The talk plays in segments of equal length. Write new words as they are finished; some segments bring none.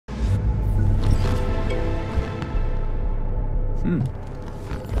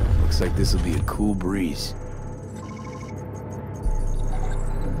Looks like this will be a cool breeze.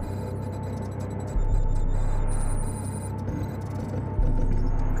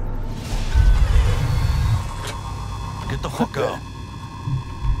 Get the fuck out.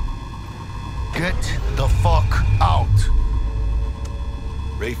 Get the fuck out.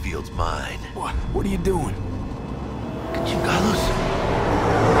 Rayfield's mine. What are you doing? Get you, Carlos.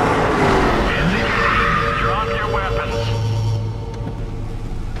 Drop your weapons.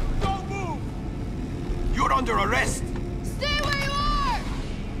 Don't move! You're under arrest. Stay where you are!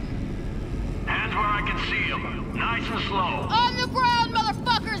 Hands where I can see them. Nice and slow. On the ground,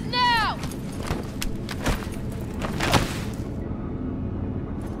 motherfuckers, now!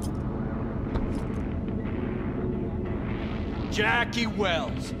 Jackie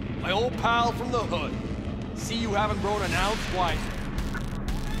Wells, my old pal from the hood. See you haven't grown an ounce wiser.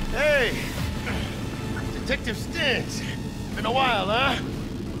 Hey! Detective Stintz. Been a while, huh?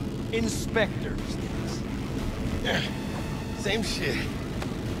 Inspector Stintz. Yeah, same shit.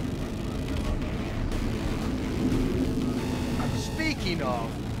 Speaking of,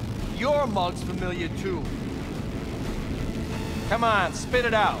 your mug's familiar too. Come on, spit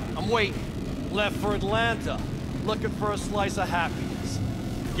it out. I'm waiting. Left for Atlanta, looking for a slice of happiness.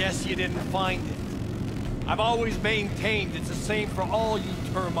 Guess you didn't find it. I've always maintained it's the same for all you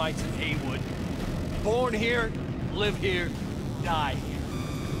termites in Haywood. Born here, live here, die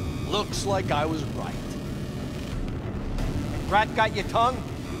here. Looks like I was right. Rat got your tongue?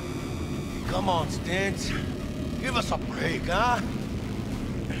 Come on, Stintz. Give us a break, huh?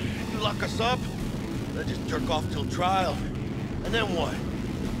 You lock us up, then just jerk off till trial. And then what?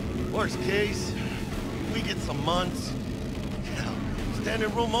 Worst case, we get some months. Hell,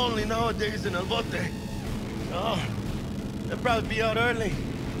 standing room only nowadays in El Bote. Oh, they'll probably be out early.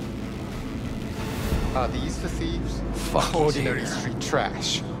 Are these the thieves? Fuck Ordinary street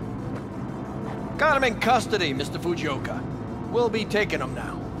trash. Got him in custody, Mr. Fujioka. We'll be taking him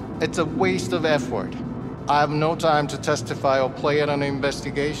now. It's a waste of effort. I have no time to testify or play in an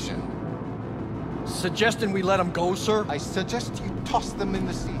investigation. Suggesting we let him go, sir? I suggest you toss them in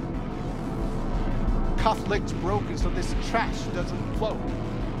the sea. Cuff leg's broken so this trash doesn't float.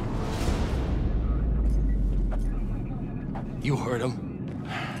 You heard him.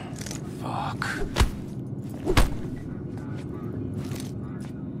 Fuck.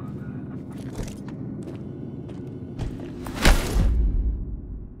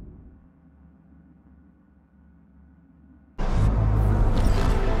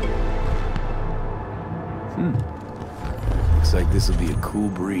 Looks like this will be a cool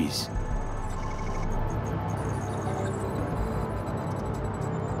breeze.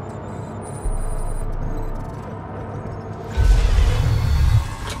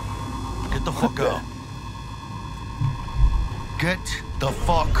 Get the fuck out. Get the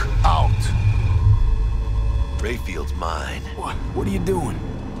fuck out. Rayfield's mine. What are you doing?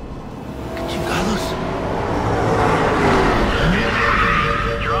 Get you, Carlos.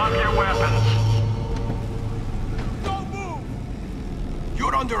 Drop your weapons. Don't move!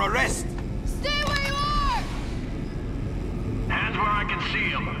 You're under arrest. Stay where you are! Hands where I can see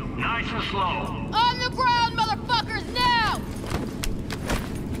them. Nice and slow. On the ground, motherfuckers, now!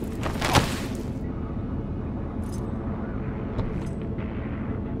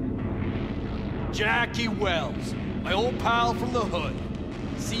 Jackie Wells, my old pal from the hood.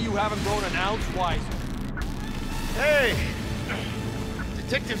 See you haven't grown an ounce wiser. Hey!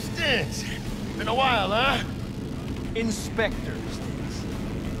 Detective Stintz. Been a while, huh? Inspector Stintz.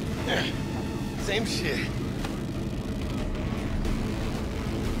 Yeah, same shit.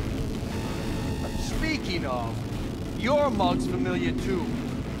 Speaking of, your mug's familiar too.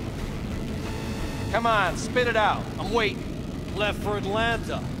 Come on, spit it out. I'm waiting. Left for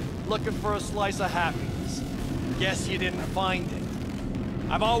Atlanta, looking for a slice of happiness. Guess you didn't find it.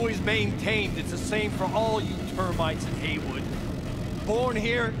 I've always maintained it's the same for all you termites in Haywood. Born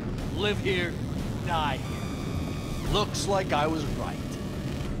here, live here, die here. Looks like I was right.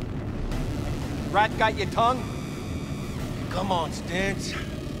 Rat got your tongue? Come on, Stintz.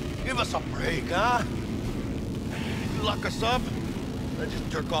 Give us a break, huh? You lock us up, then just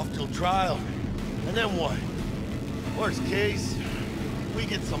jerk off till trial. And then what? Worst case, we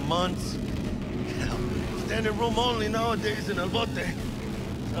get some months. Hell, standing room only nowadays in El Bote.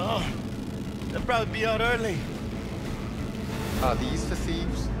 Oh, they'll probably be out early. Are these the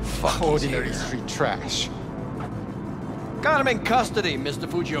thieves? Fuck Ordinary street trash. Got him in custody, Mr.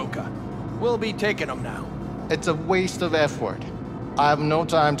 Fujioka. We'll be taking him now. It's a waste of effort. I have no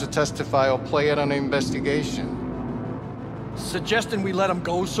time to testify or play in an investigation. Suggesting we let him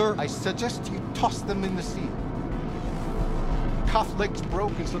go, sir? I suggest you toss them in the sea. Cuff leg's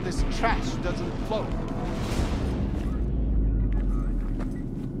broken so this trash doesn't float.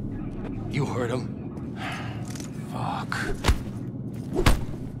 You heard him. Fuck.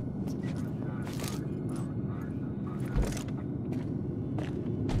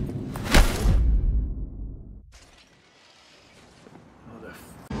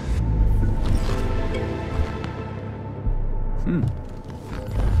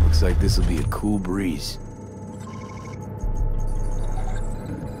 Looks like this will be a cool breeze.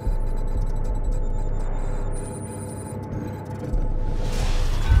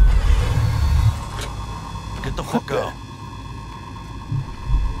 Get the fuck out.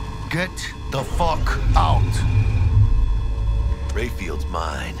 Get the fuck out. Rayfield's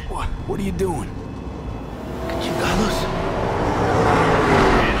mine. What are you doing? Chingados?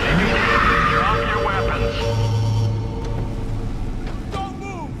 Drop your weapons. Don't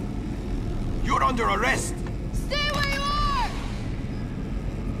move! You're under arrest. Stay where you are!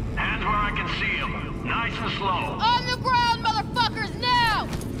 Hands where I can see them. Nice and slow. On the ground, motherfuckers, now!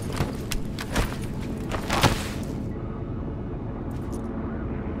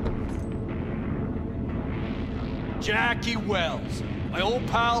 Jackie Wells, my old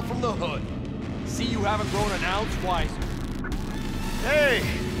pal from the hood. See you haven't grown an ounce wiser. Hey!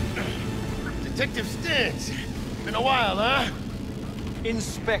 Detective Stintz. Been a while, huh?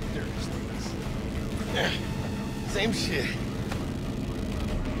 Inspectors. Same shit.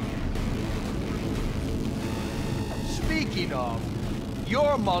 Speaking of,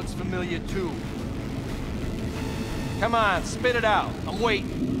 your mug's familiar too. Come on, spit it out. I'm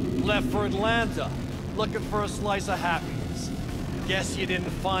waiting. Left for Atlanta, looking for a slice of happiness. Guess you didn't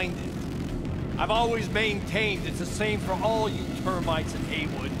find it. I've always maintained it's the same for all you termites in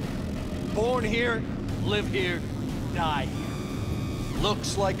Haywood. Born here, live here, die here.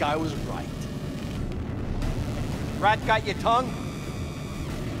 Looks like I was right. Rat got your tongue?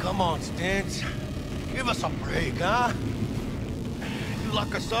 Come on, Stintz. Give us a break, huh? You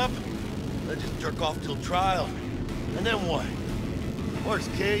lock us up, I just jerk off till trial. And then what?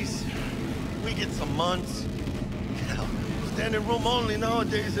 Worst case, we get some months. Hell, standing room only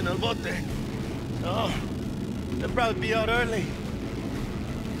nowadays in El Bote. Oh, they'll probably be out early.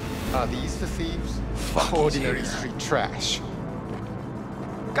 Are these the thieves? Fuck, Ordinary he's here. street trash.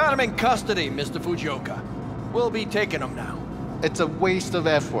 Got him in custody, Mr. Fujioka. We'll be taking him now. It's a waste of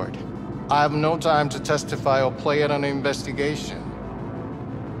effort. I have no time to testify or play at an investigation.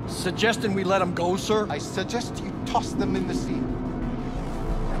 Suggesting we let him go, sir? I suggest you toss them in the sea.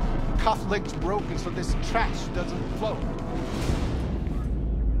 Cuff leg's broken so this trash doesn't float.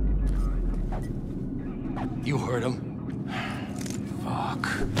 You heard him. Fuck.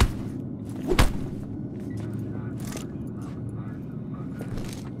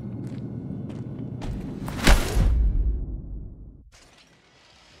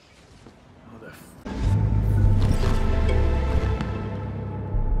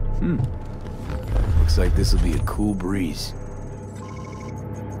 Looks like this will be a cool breeze.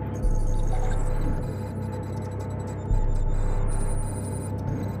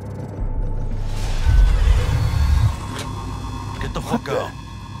 Get the fuck out.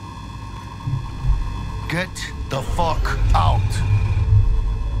 Get the fuck out.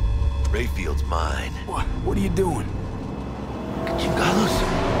 Rayfield's mine. What are you doing? Chingados?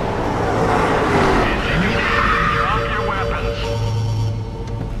 Drop your weapons.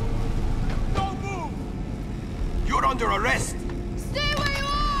 Don't move! You're under arrest. Stay where you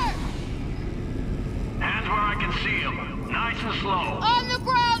are! Hands where I can see them. Nice and slow. On the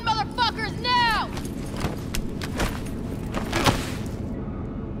ground, motherfuckers, now!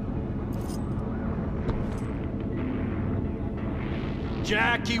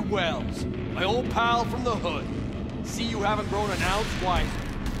 Jackie Wells, my old pal from the hood. See you haven't grown an ounce wiser.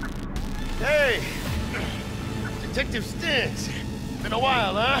 Hey! Detective Stintz. Been a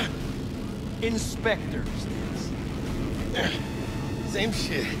while, huh? Inspectors. Same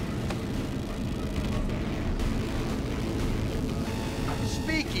shit.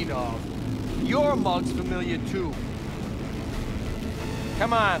 Speaking of, your mug's familiar too.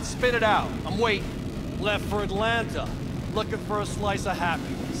 Come on, spit it out. I'm waiting. Left for Atlanta, looking for a slice of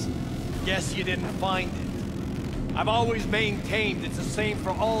happiness. Guess you didn't find it. I've always maintained it's the same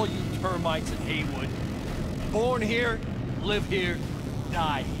for all you termites in Haywood. Born here, live here,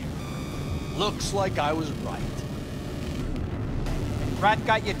 die here. Looks like I was right. Rat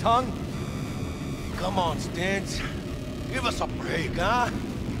got your tongue? Come on, Stintz. Give us a break, huh?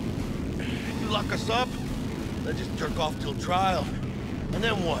 You lock us up, I just jerk off till trial. And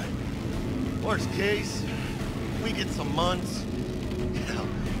then what? Worst case, we get some months. Hell,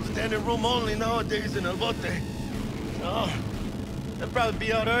 standing room only nowadays in El Bote. Oh, They'll probably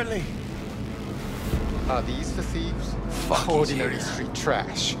be out early. Are these the thieves? Fuck, he's Ordinary here. street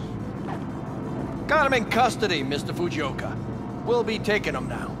trash. Got him in custody, Mr. Fujioka. We'll be taking him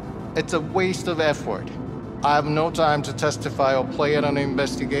now. It's a waste of effort. I have no time to testify or play it on an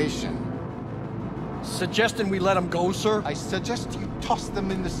investigation. Suggesting we let him go, sir? I suggest you toss them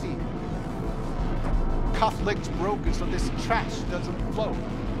in the sea. Cuff leg's broken so this trash doesn't flow.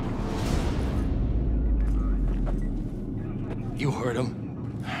 You heard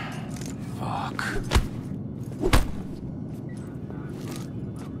him. Fuck.